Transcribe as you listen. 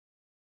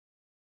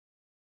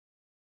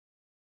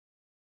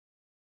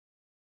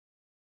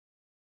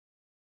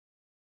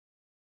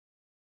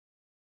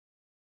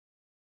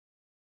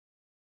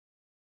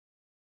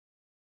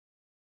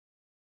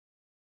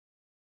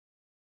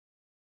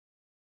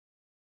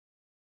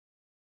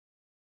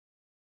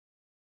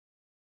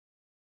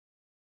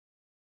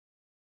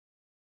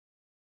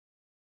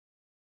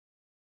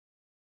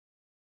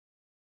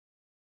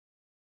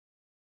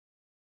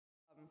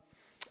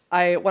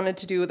I wanted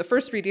to do the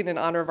first reading in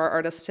honor of our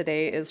artist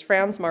today is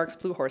Franz Marc's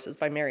Blue Horses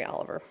by Mary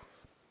Oliver.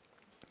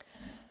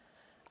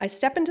 I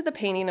step into the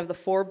painting of the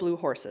 4 blue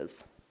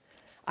horses.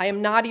 I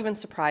am not even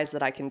surprised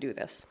that I can do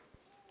this.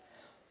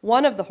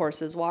 One of the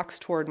horses walks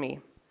toward me.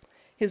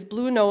 His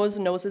blue nose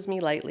noses me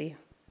lightly.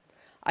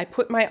 I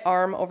put my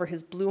arm over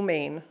his blue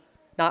mane,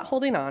 not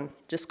holding on,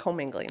 just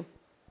commingling.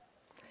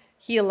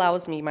 He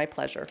allows me my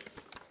pleasure.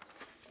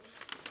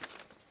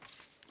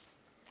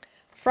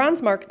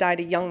 Franz Marc died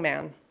a young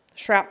man,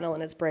 shrapnel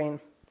in his brain.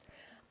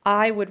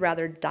 I would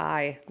rather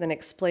die than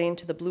explain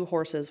to the blue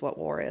horses what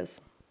war is.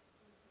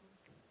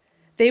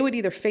 They would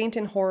either faint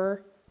in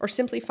horror or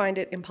simply find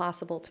it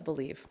impossible to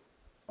believe.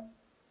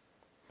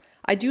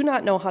 I do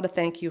not know how to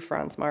thank you,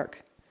 Franz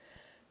Marc.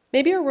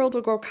 Maybe our world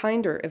will grow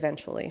kinder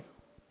eventually.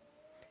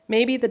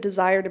 Maybe the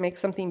desire to make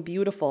something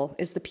beautiful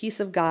is the peace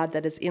of God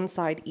that is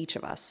inside each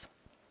of us.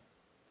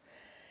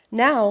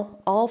 Now,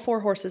 all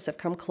 4 horses have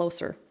come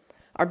closer,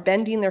 are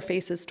bending their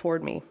faces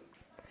toward me,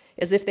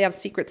 as if they have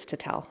secrets to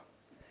tell.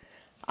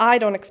 I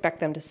don't expect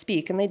them to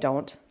speak, and they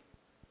don't.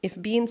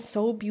 If being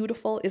so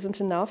beautiful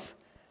isn't enough,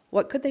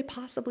 what could they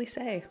possibly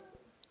say?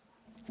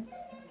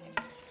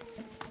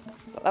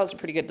 So that was a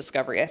pretty good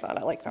discovery, I thought.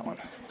 I like that one.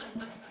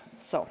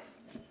 So,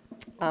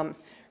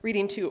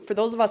 reading two. For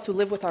those of us who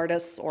live with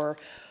artists or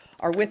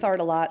are with art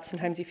a lot,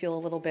 sometimes you feel a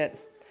little bit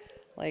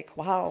like,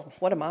 wow,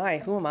 what am I?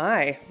 Who am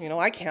I? You know,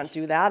 I can't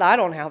do that. I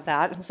don't have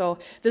that. And so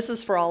this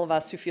is for all of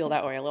us who feel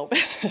that way a little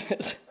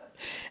bit.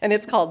 And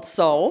it's called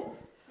So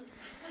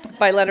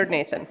by Leonard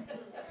Nathan.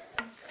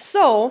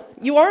 So,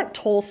 you aren't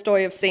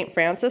Tolstoy of St.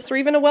 Francis or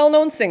even a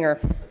well-known singer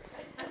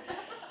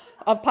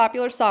of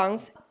popular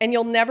songs, and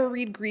you'll never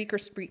read Greek or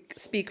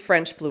speak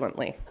French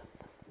fluently.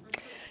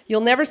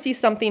 You'll never see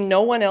something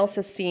no one else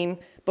has seen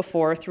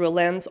before through a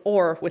lens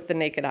or with the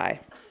naked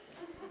eye.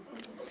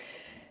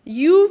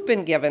 You've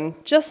been given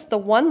just the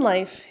one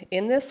life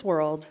in this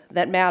world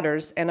that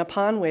matters and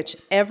upon which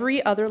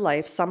every other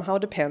life somehow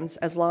depends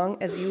as long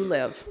as you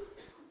live.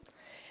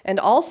 And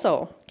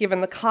also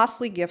given the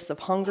costly gifts of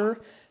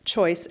hunger,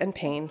 choice, and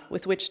pain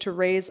with which to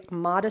raise a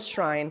modest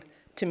shrine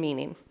to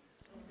meaning.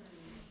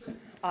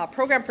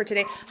 Program for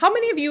today. How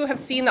many of you have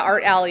seen the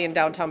Art Alley in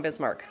downtown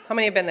Bismarck? How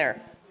many have been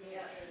there?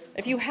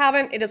 If you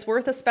haven't, it is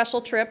worth a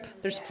special trip.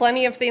 There's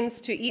plenty of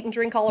things to eat and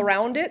drink all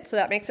around it, so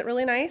that makes it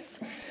really nice.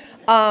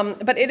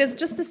 But it is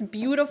just this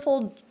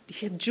beautiful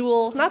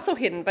jewel, not so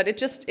hidden, but it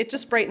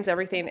just brightens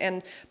everything.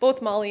 And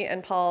both Molly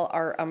and Paul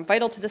are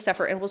vital to this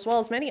effort, and as well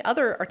as many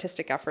other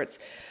artistic efforts.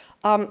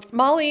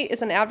 Molly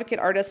is an advocate,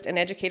 artist, and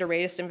educator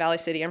raised in Valley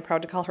City. I'm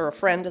proud to call her a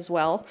friend as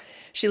well.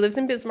 She lives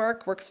in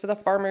Bismarck, works for the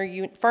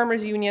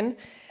Farmers Union.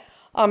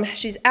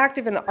 She's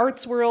active in the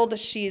arts world.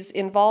 She's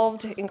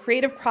involved in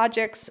creative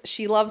projects.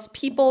 She loves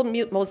people,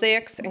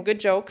 mosaics, and good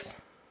jokes.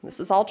 This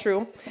is all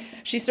true.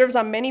 She serves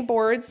on many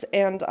boards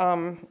and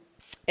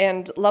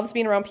loves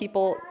being around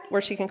people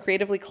where she can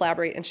creatively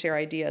collaborate and share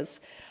ideas.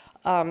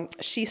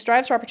 She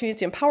strives for opportunities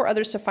to empower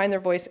others to find their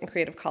voice and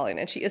creative calling,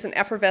 and she is an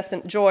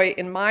effervescent joy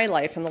in my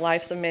life and the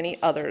lives of many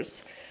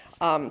others.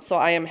 So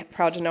I am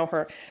proud to know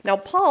her. Now,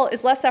 Paul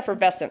is less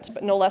effervescent,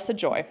 but no less a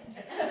joy.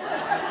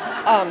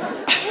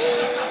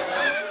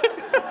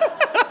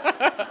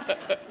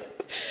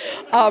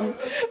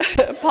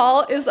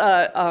 Paul has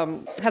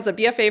a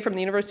BFA from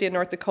the University of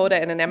North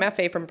Dakota and an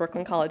MFA from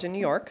Brooklyn College in New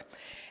York.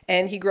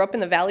 And he grew up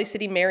in the Valley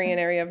City, Marion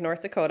area of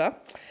North Dakota.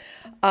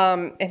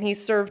 And he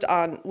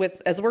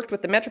worked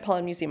with the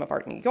Metropolitan Museum of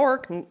Art in New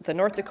York, the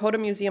North Dakota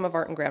Museum of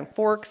Art in Grand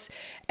Forks,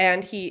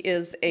 and he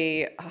is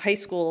a high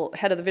school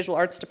head of the visual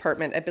arts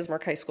department at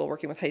Bismarck High School,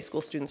 working with high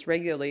school students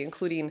regularly,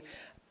 including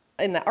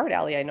in the Art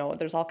Alley. I know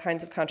there's all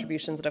kinds of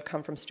contributions that have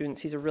come from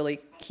students. He's a really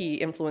key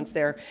influence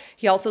there.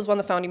 He also is one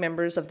of the founding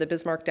members of the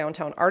Bismarck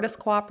Downtown Artist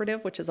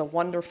Cooperative, which is a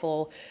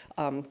wonderful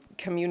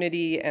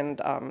community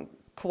and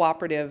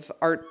cooperative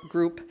art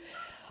group.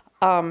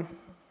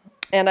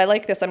 And I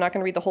like this. I'm not going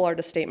to read the whole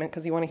artist statement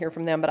because you want to hear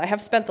from them, but I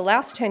have spent the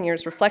last 10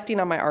 years reflecting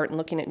on my art and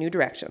looking at new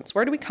directions.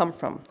 Where do we come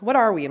from? What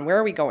are we and where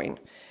are we going?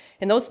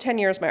 In those 10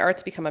 years, my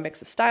art's become a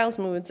mix of styles,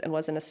 moods, and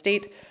was in a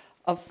state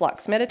of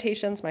flux.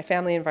 Meditations, my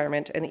family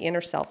environment, and the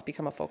inner self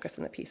become a focus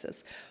in the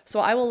pieces. So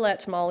I will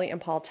let Molly and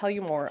Paul tell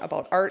you more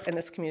about art and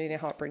this community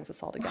and how it brings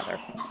us all together.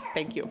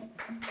 Thank you.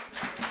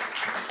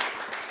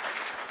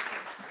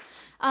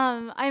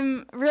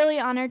 I'm really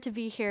honored to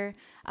be here.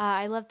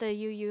 I love the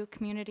UU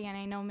community, and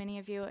I know many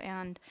of you,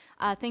 and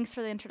thanks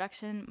for the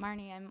introduction,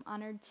 Marnie. I'm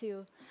honored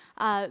to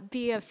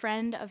be a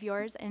friend of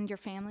yours and your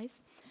families.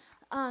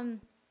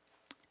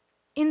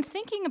 In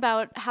thinking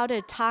about how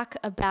to talk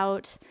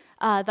about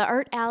the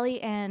Art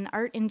Alley and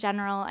art in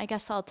general, I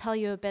guess I'll tell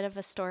you a bit of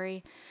a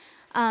story.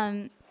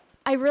 I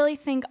really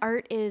think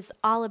art is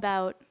all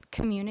about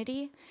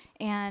community,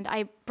 and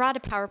I brought a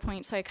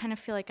PowerPoint, so I kind of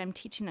feel like I'm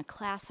teaching a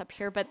class up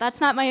here, but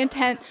that's not my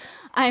intent.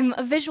 I'm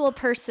a visual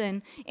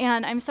person,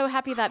 and I'm so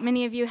happy that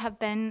many of you have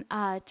been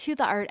to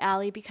the Art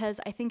Alley because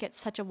I think it's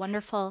such a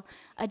wonderful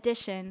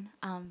addition.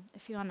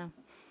 If you want to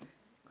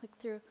click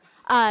through.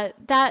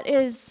 that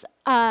is,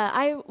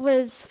 I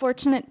was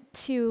fortunate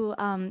to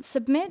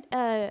submit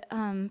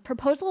a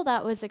proposal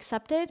that was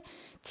accepted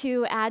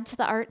to add to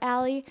the art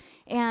alley,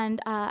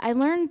 and I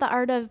learned the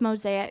art of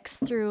mosaics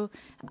through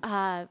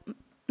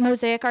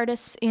mosaic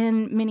artists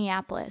in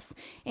Minneapolis.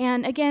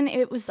 And again,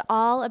 it was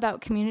all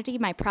about community,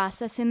 my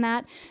process in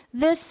that.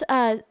 Those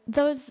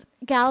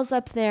gals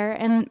up there,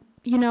 and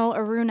you know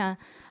Aruna,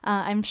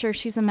 I'm sure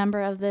she's a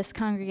member of this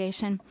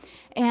congregation,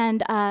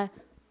 and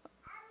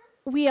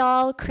we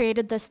all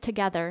created this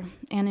together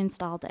and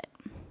installed it.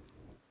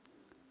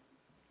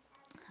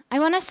 I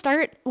want to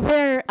start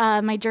where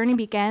my journey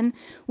began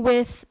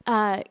with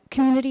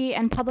community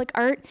and public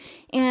art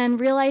and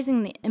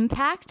realizing the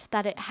impact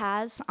that it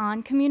has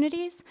on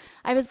communities.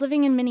 I was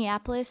living in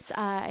Minneapolis,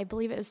 I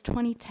believe it was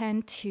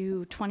 2010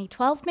 to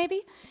 2012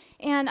 maybe,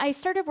 and I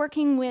started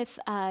working with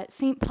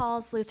St.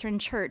 Paul's Lutheran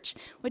Church,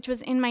 which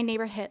was in my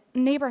neighborhood.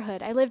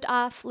 I lived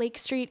off Lake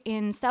Street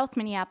in South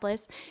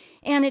Minneapolis,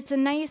 and it's a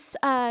nice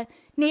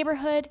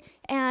neighborhood,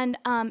 and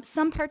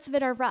some parts of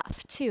it are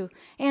rough too.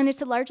 And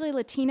it's a largely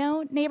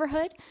Latino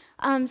neighborhood.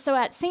 So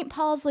at St.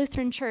 Paul's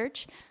Lutheran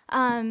Church,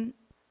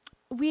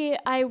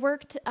 I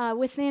worked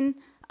within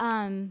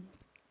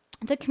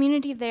the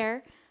community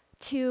there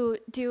to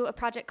do a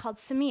project called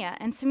Semilla.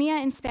 And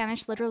Semilla in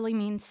Spanish literally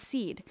means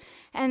seed.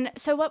 And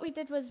so what we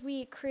did was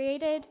we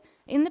created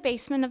in the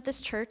basement of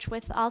this church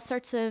with all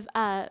sorts of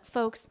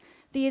folks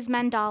these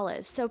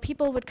mandalas. So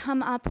people would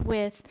come up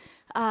with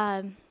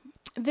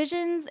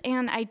visions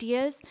and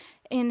ideas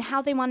in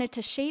how they wanted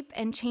to shape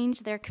and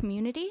change their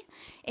community,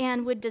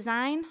 and would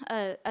design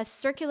a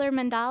circular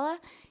mandala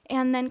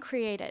and then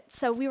create it.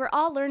 So we were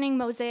all learning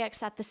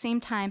mosaics at the same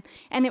time,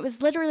 and it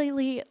was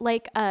literally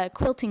like a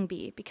quilting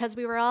bee, because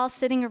we were all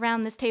sitting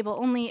around this table,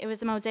 only it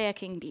was a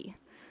mosaicing bee.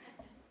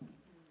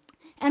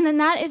 And then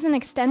that is an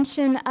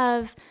extension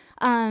of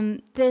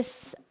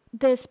this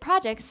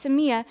project,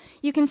 Semilla.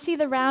 You can see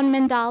the round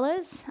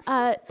mandalas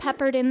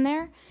peppered in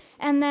there.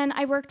 And then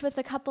I worked with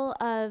a couple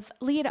of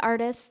lead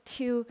artists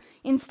to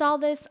install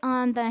this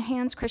on the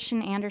Hans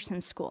Christian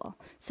Andersen School,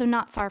 so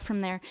not far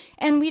from there.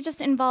 And we just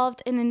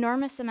involved an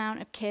enormous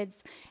amount of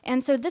kids.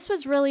 And so this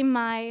was really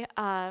my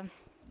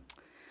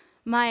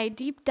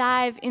deep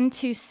dive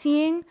into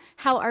seeing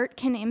how art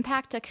can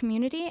impact a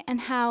community, and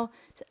how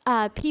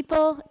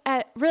people,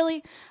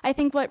 really, I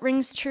think what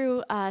rings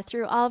true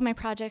through all of my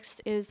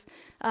projects is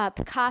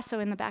Picasso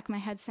in the back of my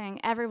head saying,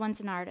 everyone's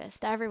an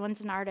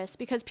artist,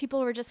 because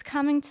people were just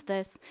coming to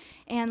this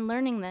and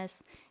learning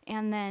this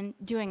and then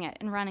doing it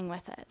and running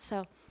with it.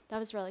 So that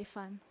was really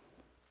fun.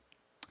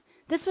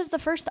 This was the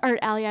first art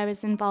alley I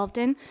was involved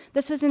in.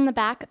 This was in the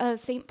back of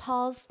St.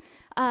 Paul's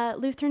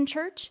Lutheran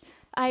Church.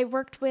 I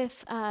worked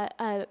with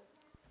a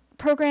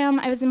program,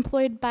 I was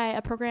employed by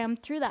a program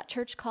through that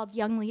church called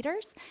Young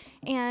Leaders,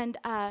 and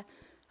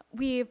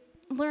we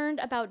learned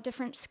about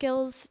different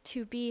skills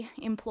to be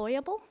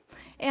employable,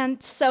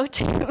 and so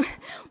to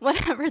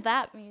whatever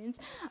that means.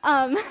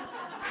 And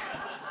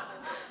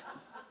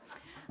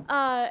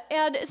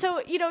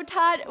so, you know,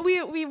 Todd,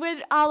 we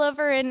went all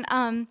over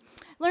and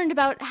learned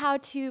about how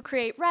to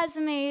create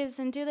resumes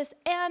and do this,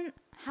 and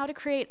how to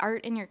create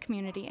art in your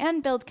community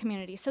and build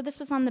community. So this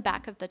was on the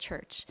back of the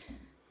church.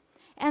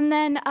 And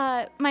then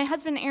my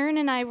husband Aaron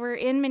and I were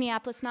in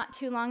Minneapolis not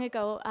too long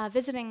ago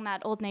visiting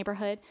that old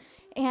neighborhood.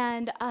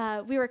 And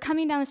we were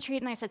coming down the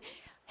street, and I said,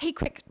 hey,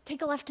 quick,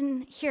 take a left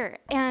in here.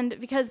 And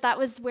because that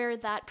was where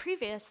that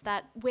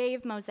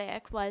wave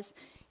mosaic was.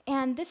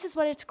 And this is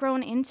what it's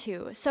grown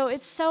into. So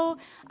it's so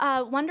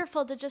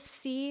wonderful to just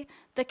see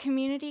the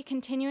community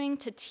continuing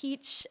to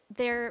teach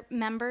their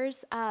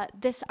members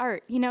this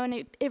art, you know, and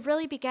it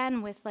really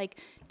began with like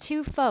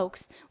 2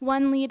 folks,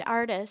 1 lead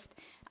artist,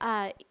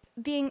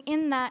 being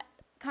in that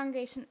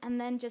congregation and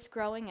then just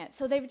growing it.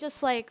 So they've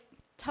just like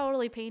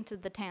totally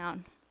painted the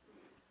town.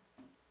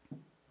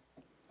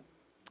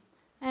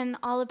 And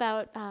all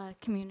about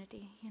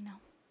community, you know.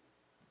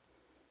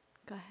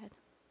 Go ahead.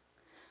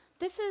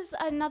 This is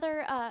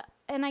another,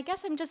 and I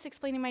guess I'm just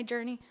explaining my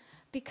journey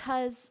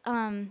because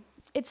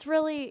it's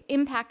really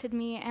impacted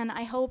me, and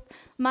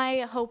my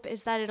hope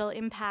is that it'll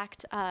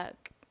impact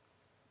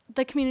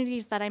the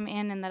communities that I'm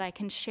in, and that I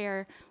can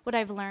share what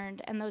I've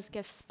learned and those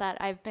gifts that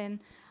I've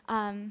been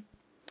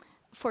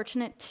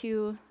fortunate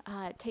to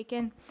take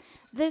in.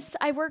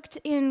 I worked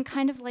in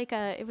kind of like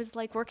it was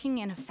like working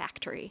in a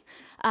factory.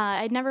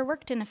 I'd never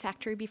worked in a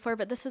factory before,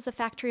 but this was a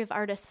factory of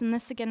artists, and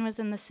this again was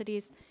in the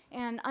cities.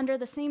 And under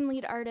the same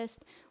lead artist,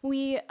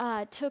 we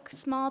took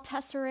small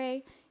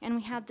tesserae, and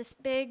we had this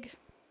big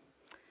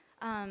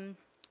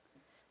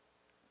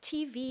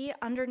TV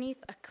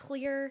underneath a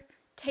clear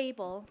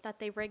table that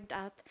they rigged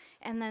up,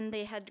 and then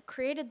they had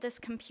created this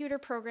computer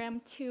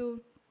program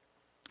to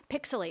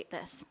pixelate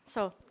this.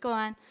 So go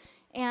on.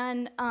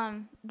 And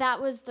that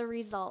was the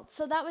result.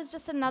 So that was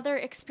just another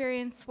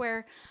experience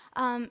where,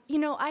 you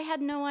know, I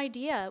had no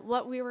idea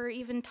what we were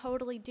even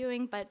totally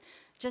doing, but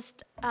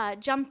just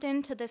jumped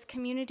into this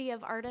community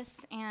of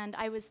artists, and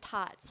I was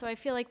taught. So I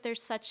feel like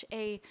there's such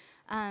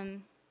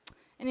an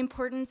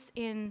importance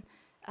in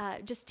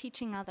just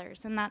teaching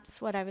others, and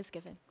that's what I was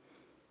given.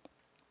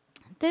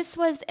 This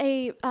was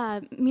a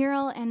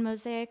mural and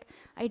mosaic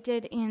I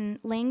did in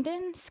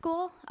Langdon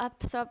School,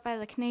 up by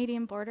the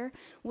Canadian border,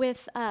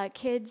 with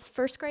kids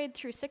 1st grade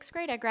through 6th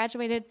grade. I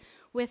graduated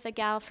with a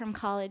gal from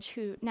college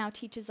who now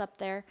teaches up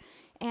there.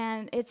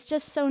 And it's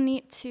just so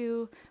neat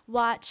to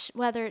watch,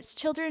 whether it's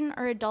children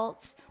or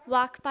adults,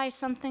 walk by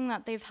something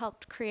that they've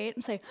helped create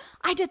and say,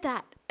 I did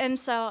that. And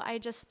so I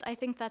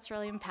think that's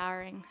really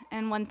empowering,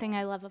 and one thing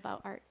I love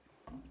about art.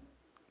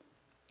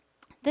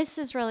 This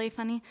is really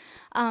funny,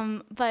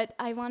 but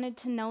I wanted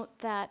to note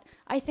that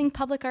I think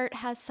public art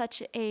has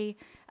such a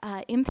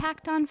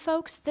impact on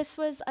folks. This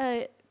was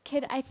a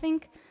kid, I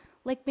think,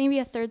 like maybe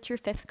a 3rd through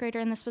 5th grader,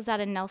 and this was at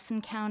a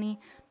Nelson County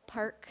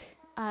Park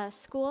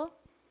school.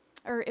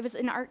 Or it was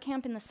an art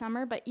camp in the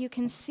summer, but you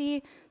can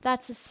see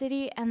that's a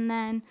city, and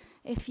then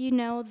if you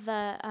know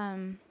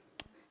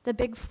the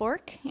Big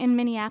Fork in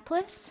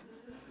Minneapolis,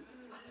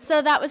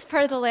 so that was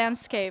part of the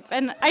landscape.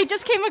 And I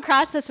just came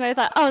across this and I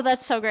thought, oh,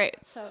 that's so great.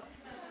 So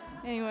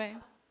anyway,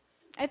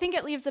 I think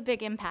it leaves a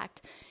big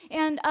impact.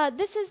 And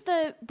this is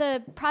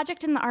the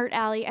project in the art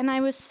alley, and I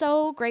was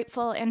so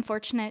grateful and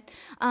fortunate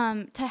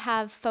to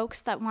have folks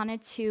that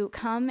wanted to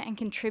come and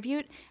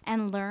contribute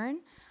and learn.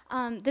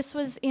 This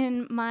was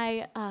in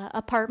my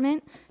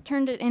apartment,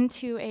 turned it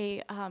into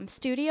a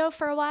studio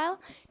for a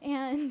while,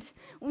 and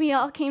we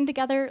all came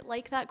together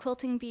like that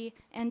quilting bee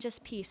and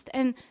just pieced.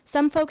 And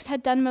some folks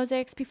had done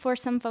mosaics before,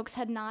 some folks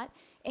had not,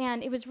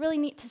 and it was really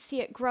neat to see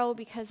it grow,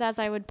 because as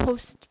I would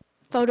post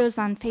photos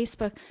on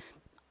Facebook,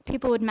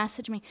 people would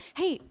message me,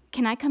 hey,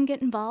 can I come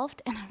get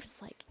involved? And I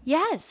was like,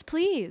 yes,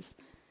 please.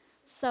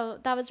 So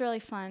that was really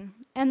fun.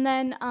 And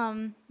then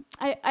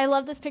I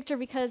love this picture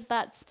because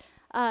that's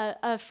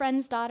a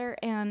friend's daughter,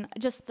 and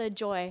just the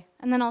joy.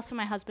 And then also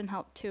my husband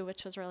helped too,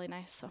 which was really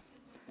nice. So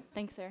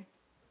thanks, Erin.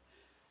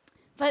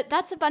 But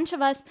that's a bunch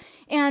of us.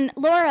 And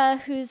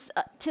Laura, who's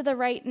to the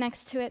right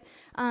next to it,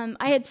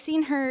 I had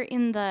seen her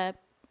in the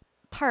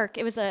park.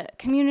 It was a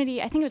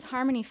community, I think it was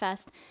Harmony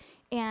Fest.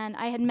 And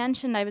I had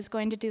mentioned I was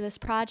going to do this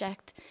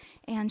project.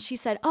 And she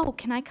said, oh,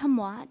 can I come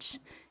watch?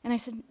 And I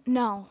said,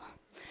 no,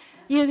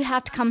 you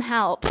have to come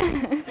help.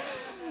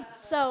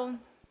 So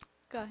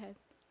go ahead.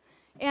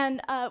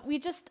 And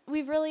we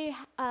really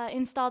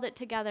installed it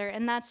together,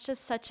 and that's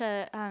just such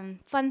a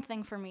fun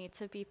thing for me,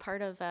 to be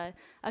part of a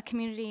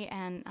community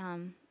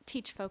and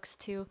teach folks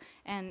too,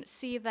 and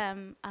see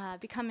them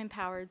become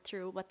empowered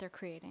through what they're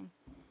creating.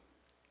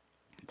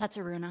 That's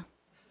Aruna.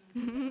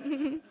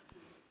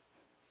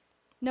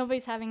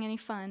 Nobody's having any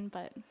fun,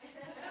 but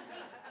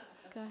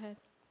go ahead.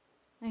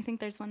 I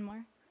think there's one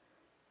more.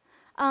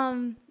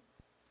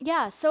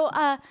 Yeah, so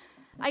I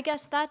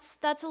guess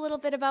that's a little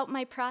bit about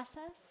my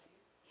process.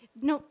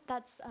 Nope,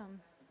 that's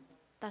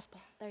Paul.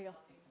 There you go.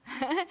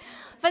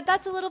 But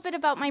that's a little bit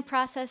about my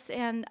process,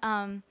 and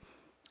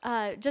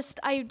just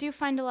I do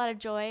find a lot of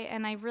joy,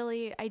 and I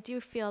do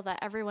feel that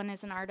everyone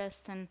is an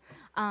artist, and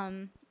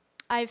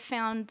I've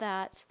found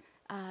that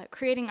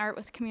creating art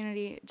with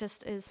community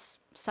just is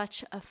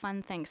such a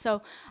fun thing.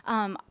 So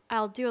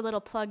I'll do a little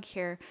plug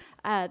here.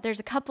 There's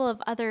a couple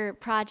of other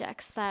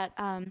projects that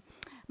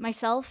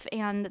myself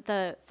and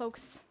the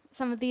folks,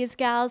 some of these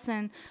gals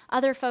and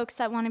other folks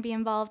that want to be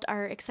involved,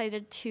 are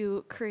excited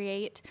to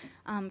create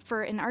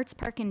for an arts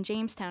park in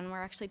Jamestown.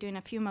 We're actually doing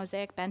a few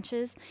mosaic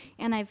benches,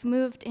 and I've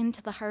moved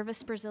into the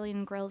Harvest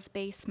Brazilian Grill's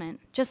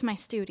basement, just my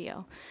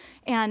studio.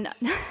 And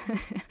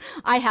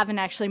I haven't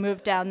actually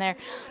moved down there.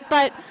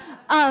 But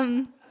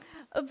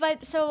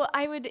so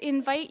I would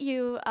invite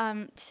you,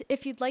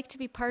 if you'd like to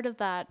be part of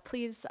that,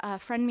 please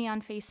friend me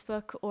on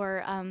Facebook,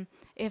 or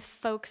if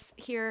folks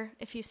here,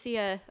 if you see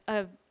a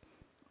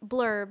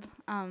blurb,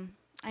 I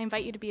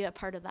invite you to be a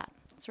part of that.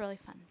 It's really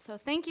fun. So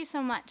thank you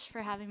so much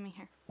for having me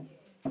here.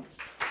 I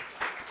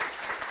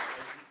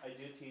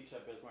do teach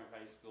at Bismarck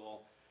High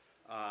School.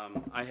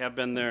 I have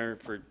been there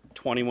for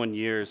 21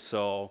 years,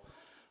 so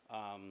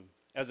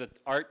as an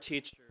art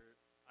teacher,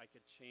 I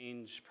could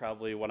change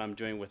probably what I'm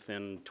doing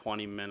within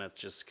 20 minutes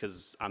just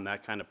because I'm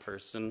that kind of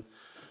person.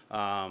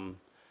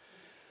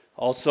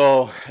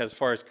 Also, as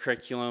far as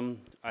curriculum,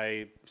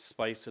 I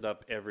spice it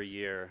up every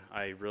year.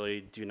 I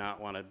really do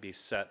not want to be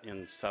set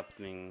in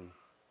something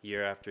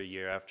year after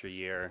year after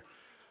year,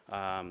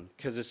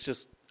 because it's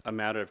just a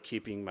matter of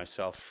keeping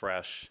myself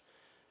fresh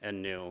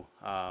and new.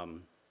 I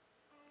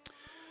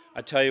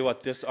tell you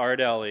what, this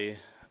art alley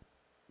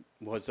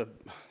was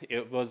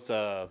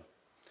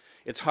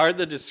it's hard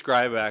to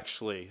describe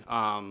actually.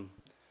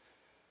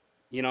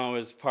 You know,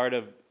 as part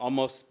of,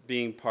 almost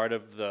being part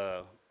of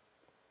the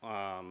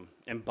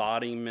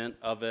embodiment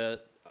of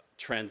it,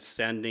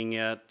 transcending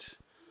it,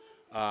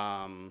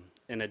 an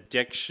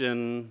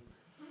addiction.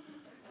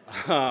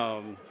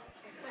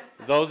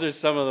 Those are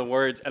some of the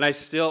words. And I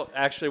still,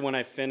 actually, when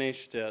I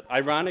finished it,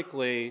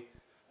 ironically,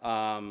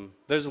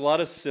 there's a lot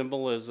of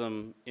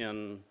symbolism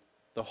in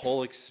the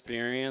whole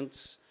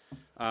experience,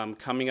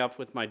 coming up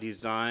with my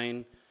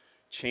design,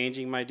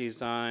 changing my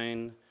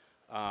design,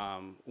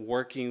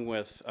 working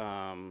with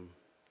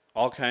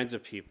all kinds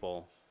of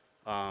people.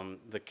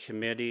 the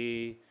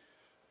committee,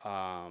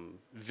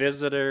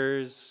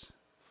 visitors.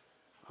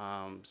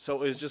 So it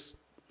was just,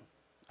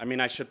 I mean,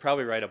 I should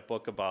probably write a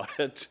book about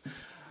it.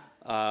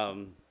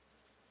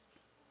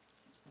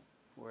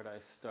 Where'd I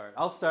start?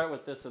 I'll start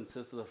with this since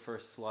this is the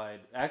first slide.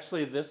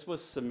 Actually, this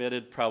was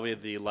submitted probably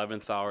at the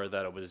 11th hour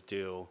that it was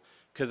due,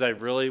 because I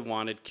really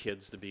wanted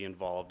kids to be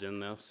involved in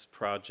this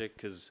project,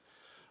 because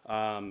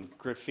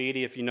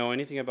graffiti, if you know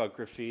anything about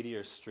graffiti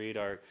or street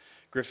art,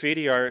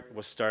 graffiti art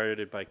was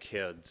started by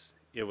kids.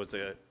 It was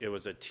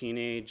a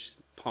teenage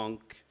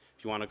punk,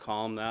 if you want to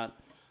call them that,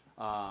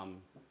 a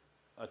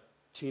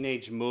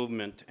teenage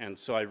movement, and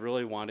so I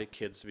really wanted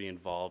kids to be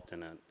involved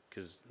in it,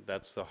 because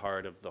that's the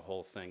heart of the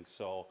whole thing.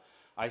 So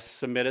I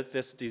submitted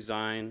this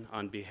design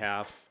on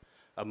behalf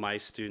of my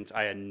students.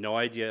 I had no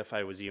idea if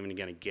I was even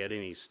going to get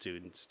any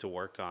students to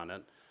work on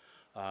it.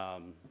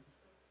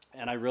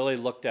 And I really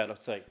looked at it,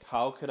 it's like,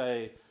 how could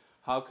I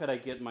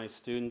get my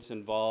students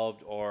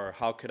involved, or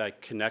how could I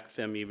connect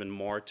them even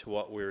more to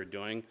what we were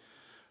doing?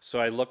 So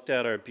I looked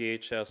at our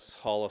BHS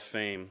Hall of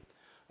Fame.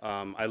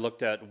 I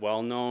looked at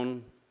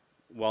well-known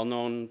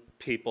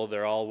people.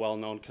 They're all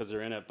well-known because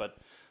they're in it, but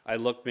I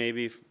looked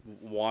maybe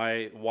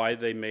why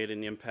they made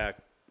an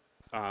impact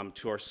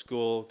to our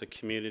school, the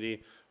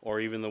community, or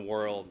even the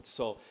world.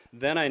 So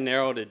then I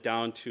narrowed it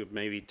down to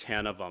maybe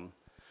 10 of them.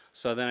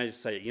 So then I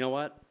just say, you know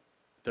what?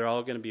 They're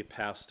all going to be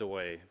passed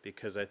away,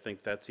 because I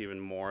think that's even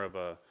more of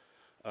a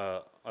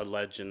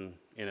legend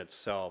in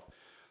itself.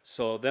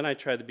 So then I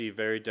tried to be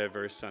very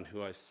diverse on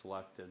who I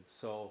selected.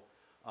 So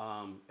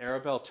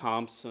Arabelle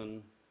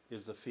Thompson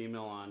is the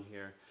female on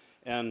here.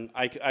 And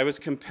I was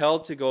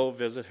compelled to go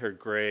visit her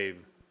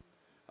grave,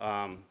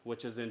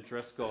 which is in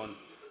Driscoll. And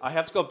I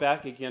have to go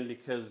back again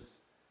because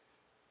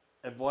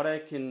of what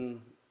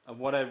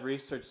I've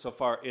researched so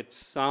far, it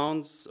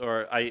sounds,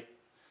 or I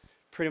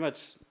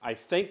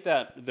think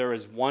that there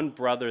is one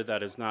brother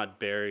that is not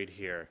buried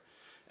here.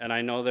 And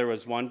I know there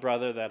was one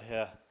brother that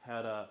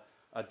had a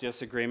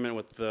disagreement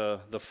with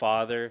the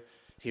father.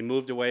 He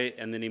moved away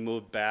and then he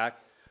moved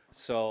back.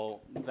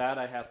 So that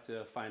I have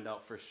to find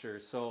out for sure.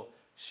 So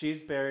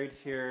she's buried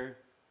here.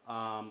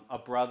 A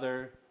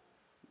brother,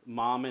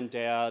 mom and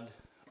dad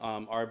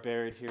are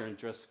buried here in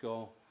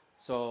Driscoll.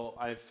 So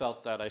I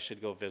felt that I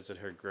should go visit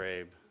her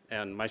grave.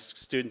 And my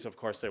students, of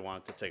course, they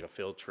wanted to take a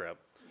field trip.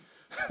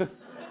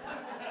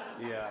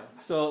 Yeah,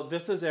 so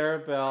this is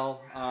Arabelle.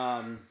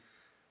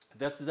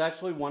 This is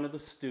actually one of the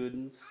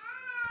students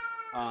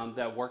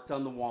that worked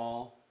on the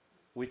wall.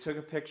 We took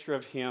a picture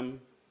of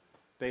him,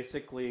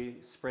 basically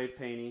spray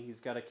painting. He's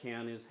got a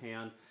can in his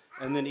hand.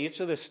 And then each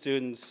of the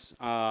students,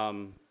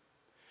 and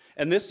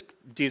this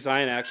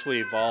design actually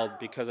evolved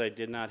because I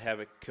did not have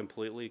it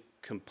completely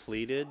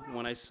completed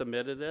when I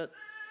submitted it,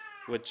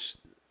 which,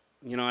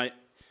 you know,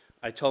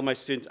 I told my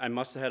students I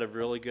must have had a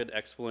really good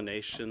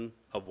explanation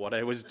of what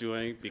I was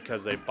doing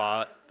because they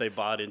bought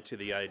into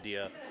the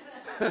idea.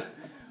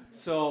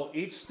 So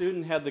each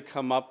student had to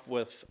come up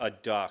with a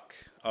duck,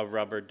 a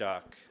rubber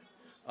duck,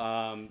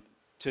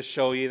 to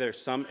show either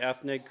some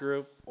ethnic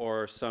group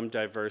or some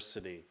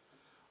diversity.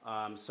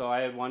 So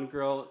I had one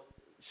girl,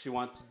 she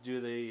wanted to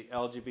do the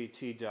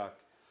LGBT duck,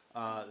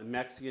 the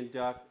Mexican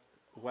duck,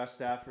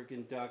 West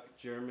African duck,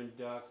 German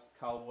duck,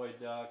 cowboy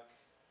duck.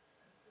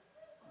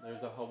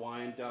 There's a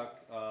Hawaiian duck,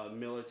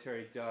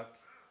 military duck,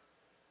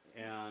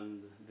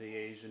 and the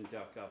Asian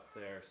duck up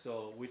there.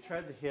 So we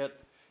tried to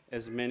hit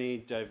as many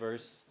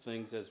diverse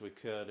things as we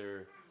could,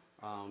 or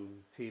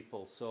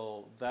people.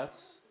 So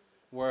that's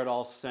where it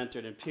all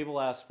centered. And people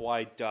ask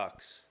why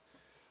ducks.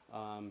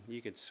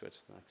 You could switch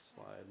to the next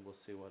slide. We'll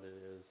see what it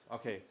is.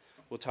 Okay,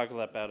 we'll talk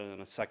about it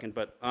in a second.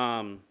 But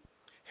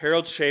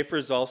Harold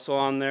Schaefer's also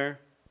on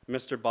there,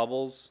 Mr.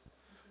 Bubbles.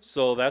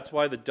 So that's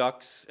why the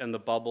ducks and the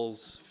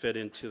bubbles fit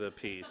into the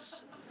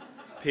piece.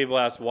 People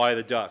ask why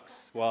the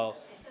ducks. Well,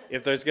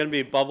 if there's going to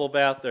be bubble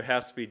bath, there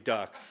has to be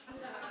ducks.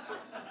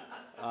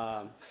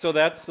 So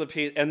that's the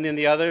piece. And then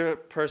the other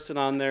person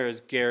on there is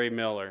Gary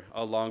Miller,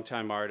 a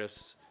longtime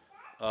artist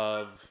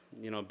of,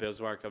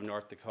 Bismarck of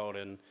North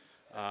Dakota.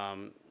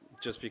 And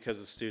just because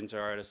the students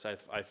are artists,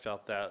 I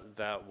felt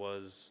that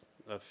was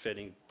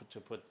fitting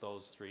to put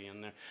those three in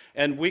there.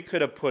 And we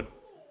could have put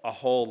a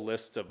whole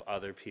list of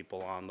other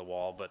people on the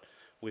wall, but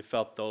we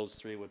felt those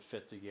three would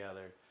fit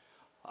together.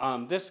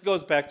 This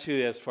goes back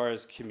to as far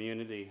as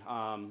community.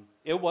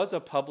 It was a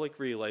public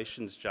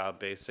relations job,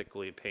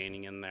 basically,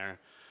 painting in there.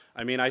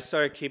 I mean, I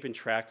started keeping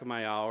track of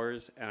my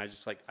hours, and I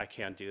just I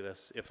can't do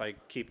this. If I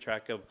keep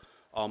track of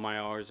all my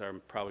hours,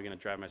 I'm probably going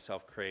to drive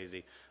myself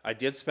crazy. I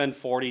did spend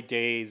 40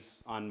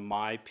 days on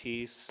my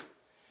piece,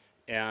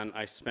 and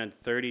I spent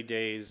 30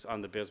 days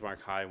on the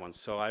Bismarck High one.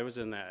 So I was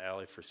in that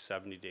alley for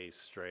 70 days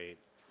straight.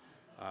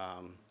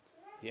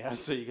 Yeah,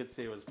 so you could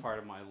see it was part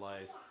of my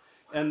life.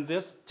 And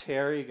this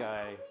Terry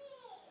guy,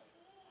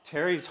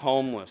 Terry's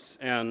homeless,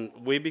 and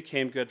we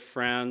became good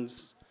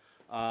friends.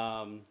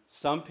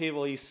 Some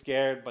people he's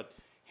scared, but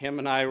him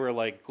and I were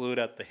like glued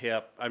at the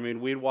hip. I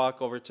mean, we'd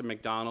walk over to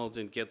McDonald's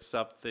and get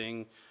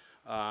something.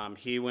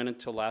 He went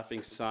into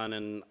Laughing Sun,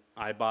 and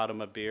I bought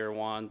him a beer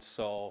once.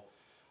 So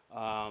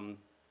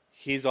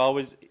he's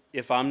always,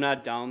 if I'm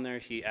not down there,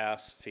 he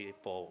asks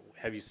people,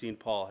 have you seen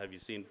Paul? Have you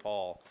seen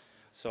Paul?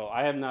 So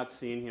I have not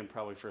seen him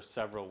probably for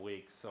several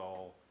weeks.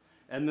 So,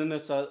 and then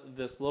this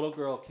little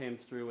girl came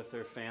through with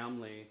her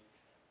family,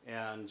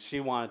 and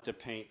she wanted to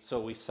paint. So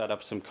we set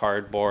up some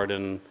cardboard,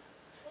 and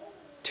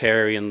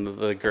Terry and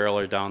the girl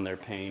are down there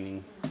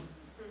painting.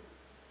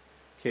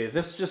 Okay,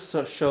 this just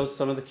shows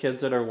some of the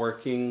kids that are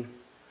working.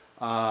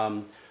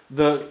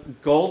 The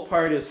gold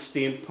part is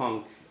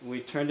steampunk. We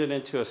turned it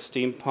into a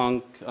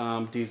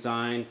steampunk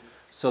design,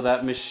 so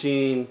that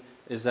machine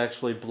is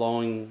actually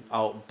blowing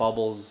out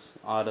bubbles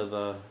out of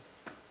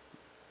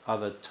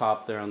the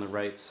top there on the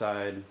right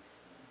side.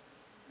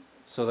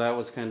 So that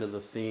was kind of the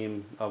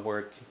theme of where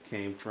it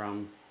came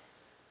from.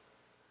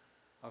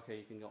 Okay,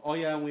 you can go. Oh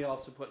yeah, and we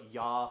also put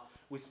Yah.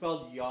 We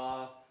spelled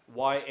Yah,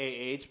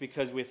 Y-A-H,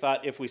 because we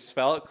thought if we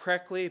spell it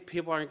correctly,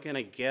 people aren't going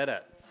to get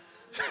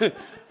it.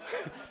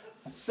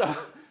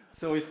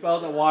 So we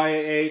spelled it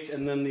Y-A-H,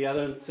 and then the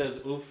other one says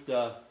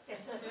oofda.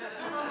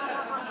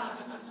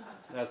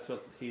 That's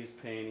what he's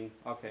painting.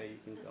 Okay, you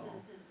can go.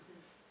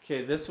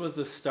 Okay, this was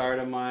the start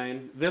of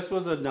mine. This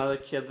was another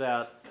kid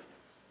that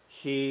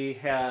he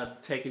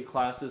had taken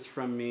classes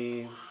from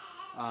me.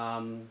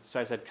 So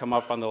I said, come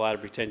up on the ladder,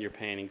 pretend you're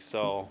painting.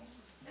 So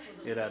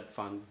it had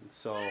fun.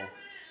 So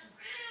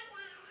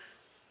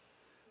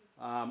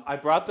I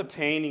brought the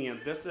painting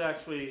in. This is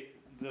actually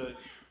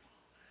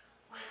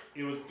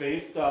it was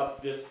based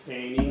off this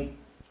painting.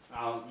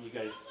 You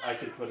guys, I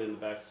can put it in the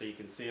back so you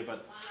can see it.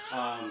 But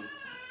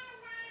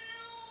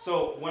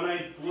so when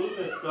I blew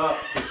this up,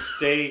 the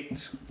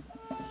state.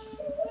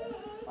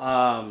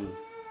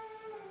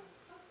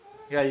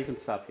 Yeah, you can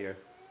stop here.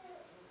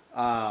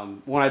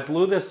 When I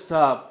blew this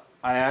up,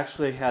 I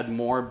actually had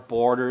more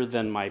border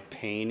than my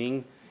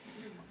painting.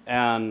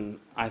 And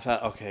I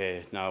thought,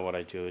 okay, now what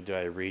I do? Do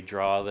I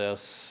redraw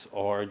this,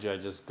 or do I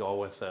just go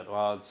with it?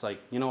 Well, it's like,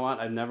 you know what?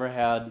 I've never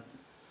had,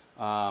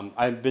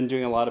 I've been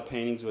doing a lot of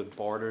paintings with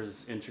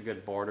borders,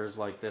 intricate borders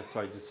like this,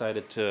 so I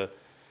decided to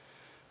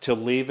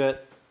leave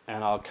it,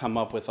 and I'll come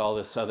up with all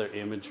this other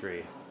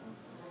imagery.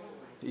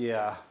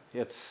 Yeah,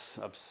 it's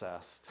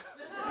obsessed.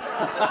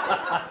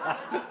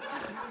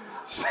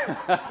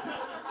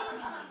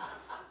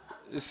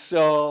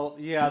 So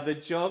yeah, the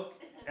joke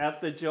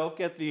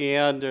at the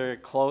end, or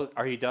close,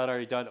 are you done? Are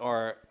you done?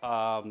 Or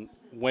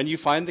when you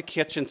find the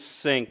kitchen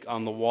sink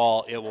on the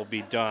wall, it will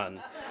be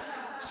done.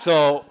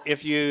 So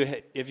if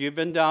you've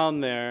been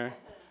down there,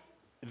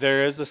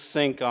 there is a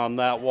sink on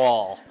that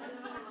wall.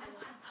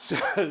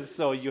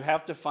 So you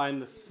have to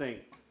find the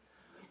sink.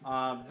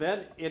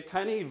 Then it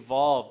kind of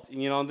evolved.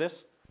 You know,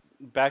 this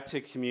back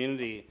to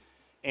community.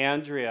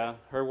 Andrea,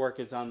 her work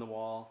is on the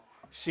wall.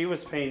 She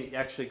was painting,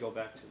 actually go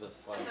back to this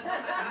slide.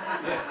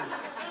 Yeah,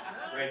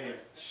 right here.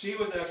 She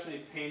was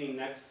actually painting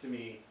next to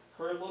me.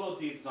 Her little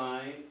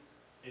design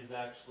is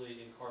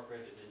actually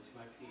incorporated into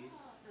my piece.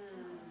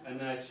 And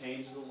then I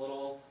changed a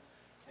little.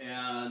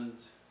 And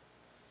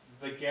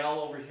the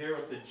gal over here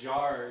with the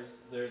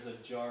jars, there's a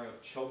jar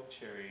of choke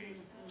cherry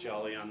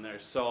jelly on there.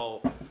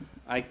 So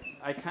I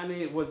kind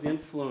of was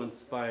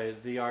influenced by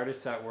the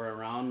artists that were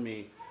around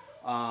me.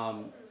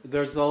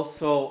 There's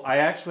also, I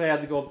actually had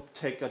to go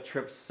take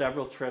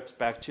several trips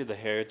back to the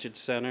Heritage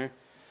Center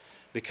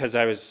because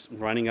I was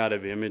running out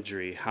of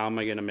imagery. How am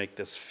I going to make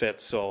this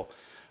fit? So,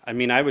 I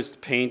mean, I was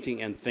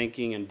painting and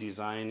thinking and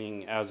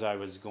designing as I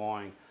was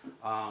going.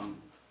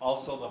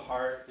 Also, the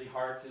heart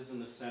is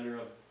in the center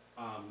of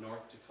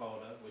North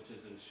Dakota, which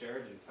is in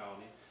Sheridan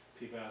County.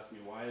 People ask me,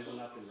 why isn't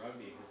it up in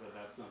Rugby? Because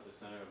that's not the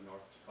center of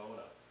North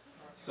Dakota.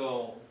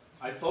 So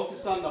I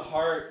focused on the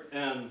heart,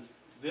 and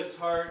this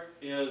heart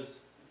is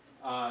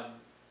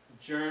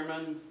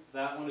German.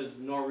 That one is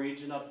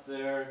Norwegian up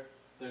there.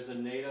 There's a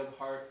native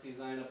heart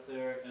design up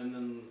there, and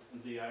then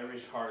the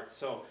Irish heart.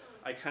 So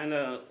I kind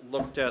of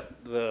looked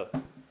at the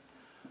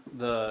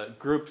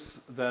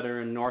groups that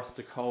are in North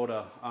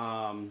Dakota,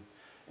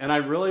 and I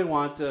really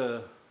want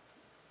to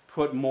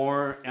put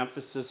more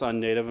emphasis on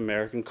Native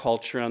American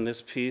culture on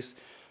this piece,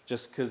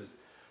 just because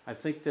I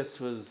think this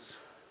was,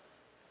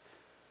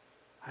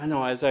 I don't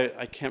know,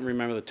 I can't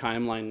remember the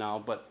timeline now,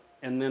 but,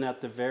 and then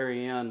at the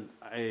very end,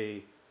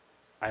 I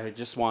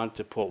just wanted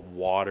to put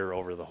water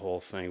over the whole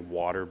thing,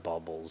 water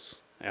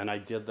bubbles, and I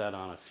did that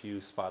on a few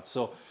spots.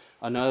 So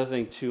another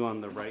thing too,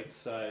 on the right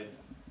side,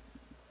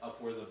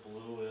 up where the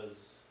blue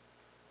is,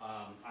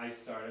 I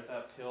started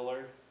that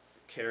pillar,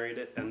 carried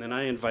it, and then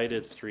I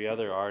invited 3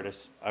 other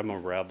artists. I'm a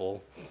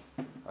rebel.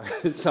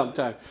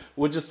 Sometimes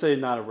we'll just say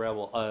not a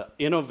rebel,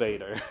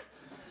 innovator.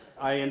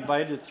 I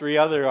invited 3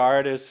 other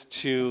artists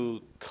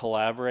to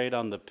collaborate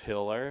on the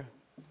pillar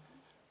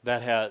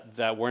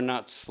that were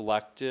not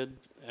selected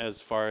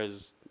as far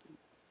as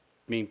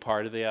being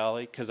part of the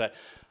alley, because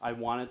I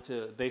wanted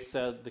to,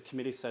 the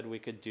committee said we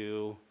could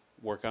do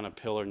work on a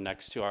pillar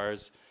next to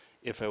ours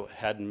if it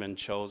hadn't been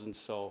chosen.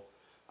 So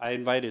I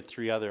invited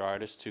 3 other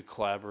artists to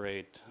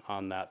collaborate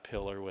on that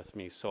pillar with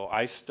me. So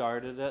I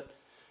started it,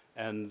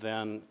 And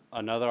then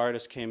another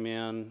artist came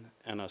in,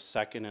 and a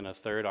second and a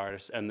third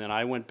artist. And then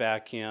I went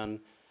back in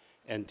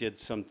and did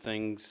some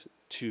things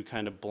to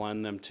kind of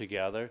blend them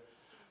together.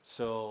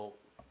 So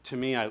to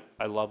me, I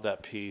love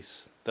that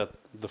piece that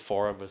the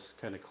four of us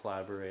kind of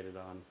collaborated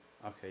on.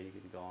 Okay, you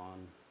can go on.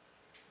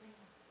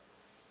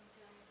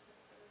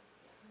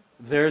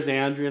 There's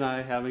Andrew and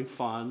I having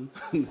fun.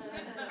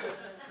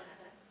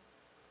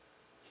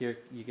 Here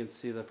you can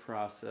see the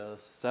process.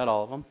 Is that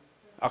all of them?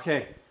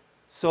 Okay,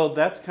 so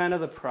that's kind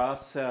of the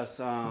process,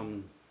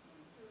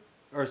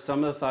 or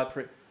some of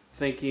the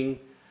thinking.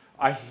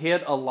 I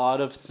hit a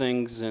lot of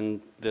things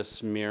in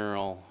this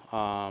mural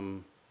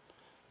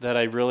that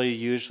I really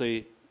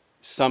usually,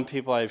 some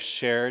people I've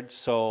shared,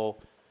 so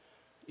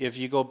if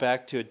you go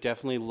back to it,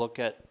 definitely look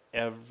at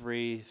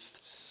every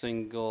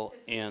single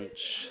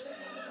inch.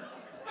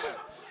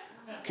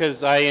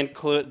 Because I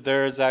include,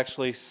 there's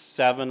actually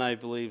I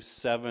believe,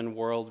 seven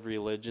world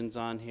religions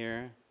on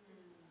here,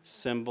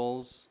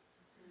 symbols,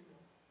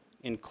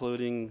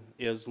 including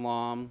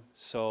Islam.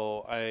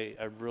 So I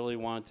really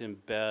want to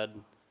embed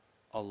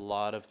a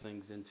lot of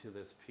things into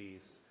this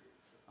piece.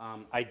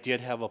 I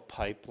did have a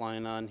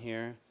pipeline on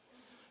here,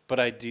 but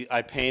I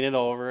painted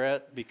over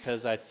it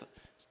because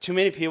too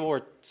many people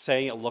were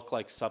saying it looked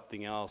like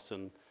something else,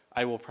 and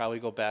I will probably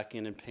go back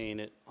in and paint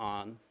it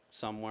on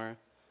somewhere.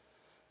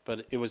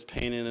 But it was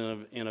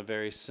painted in a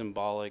very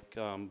symbolic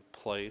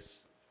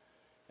place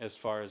as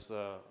far as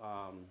the,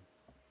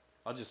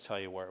 I'll just tell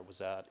you where it was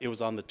at. It was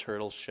on the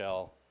turtle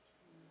shell,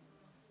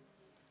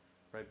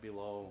 right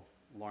below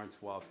Lawrence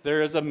Welk.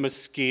 There is a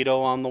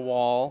mosquito on the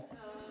wall.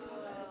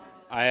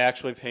 I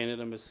actually painted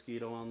a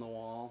mosquito on the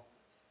wall.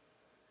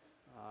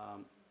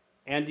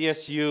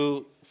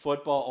 NDSU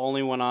football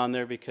only went on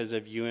there because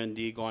of UND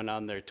going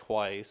on there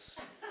twice.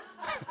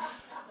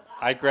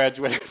 I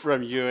graduated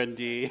from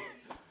UND.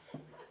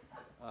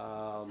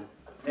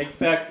 In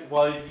fact,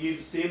 well, if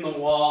you've seen the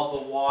wall,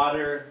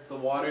 the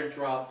water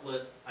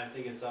droplet, I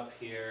think it's up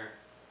here.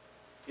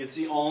 It's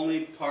the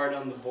only part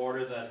on the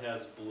border that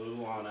has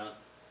blue on it.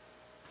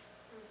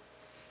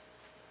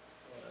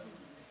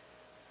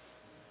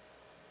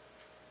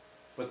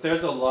 But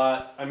there's a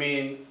lot. I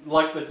mean,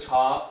 like the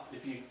top,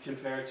 if you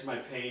compare it to my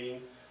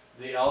painting,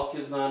 the elk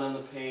is not on the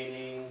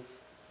painting,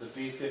 the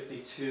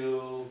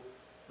B-52,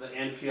 the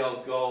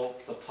NPL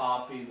goat, the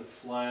poppy, the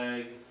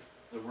flag,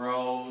 the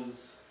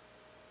rose,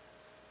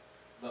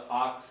 the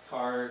ox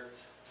cart,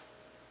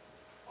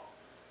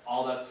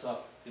 all that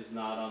stuff is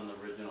not on the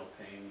original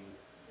painting.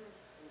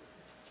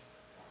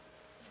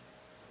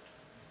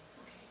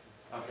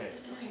 Okay,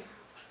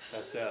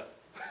 that's it.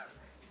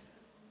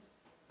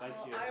 Thank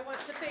you. I want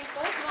to thank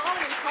both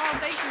Molly and Paul.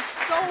 Thank you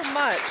so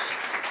much.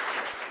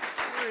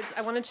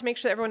 I wanted to make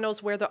sure that everyone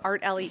knows where the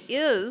art alley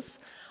is.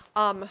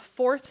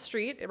 4th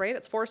Street, right?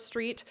 It's 4th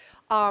Street.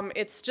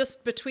 It's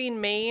just between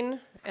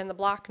Main and the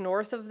block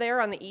north of there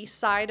on the east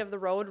side of the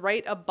road,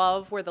 right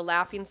above where the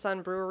Laughing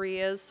Sun Brewery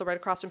is, so right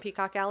across from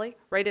Peacock Alley,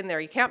 right in there.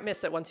 You can't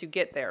miss it once you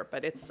get there,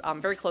 but it's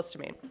very close to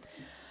Main.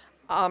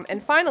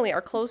 And finally,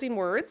 our closing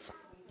words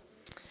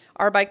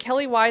are by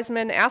Kelly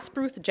Wiseman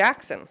Asbruth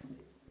Jackson.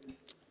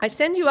 I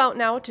send you out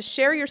now to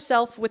share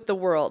yourself with the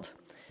world.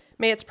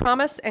 May its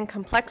promise and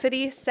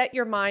complexity set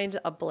your mind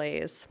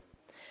ablaze.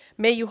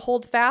 May you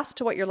hold fast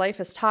to what your life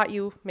has taught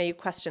you. May you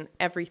question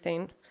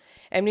everything.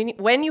 And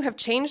when you have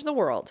changed the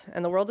world,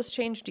 and the world has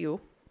changed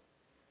you,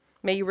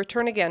 may you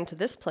return again to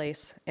this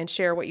place and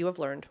share what you have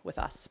learned with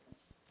us.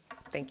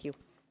 Thank you.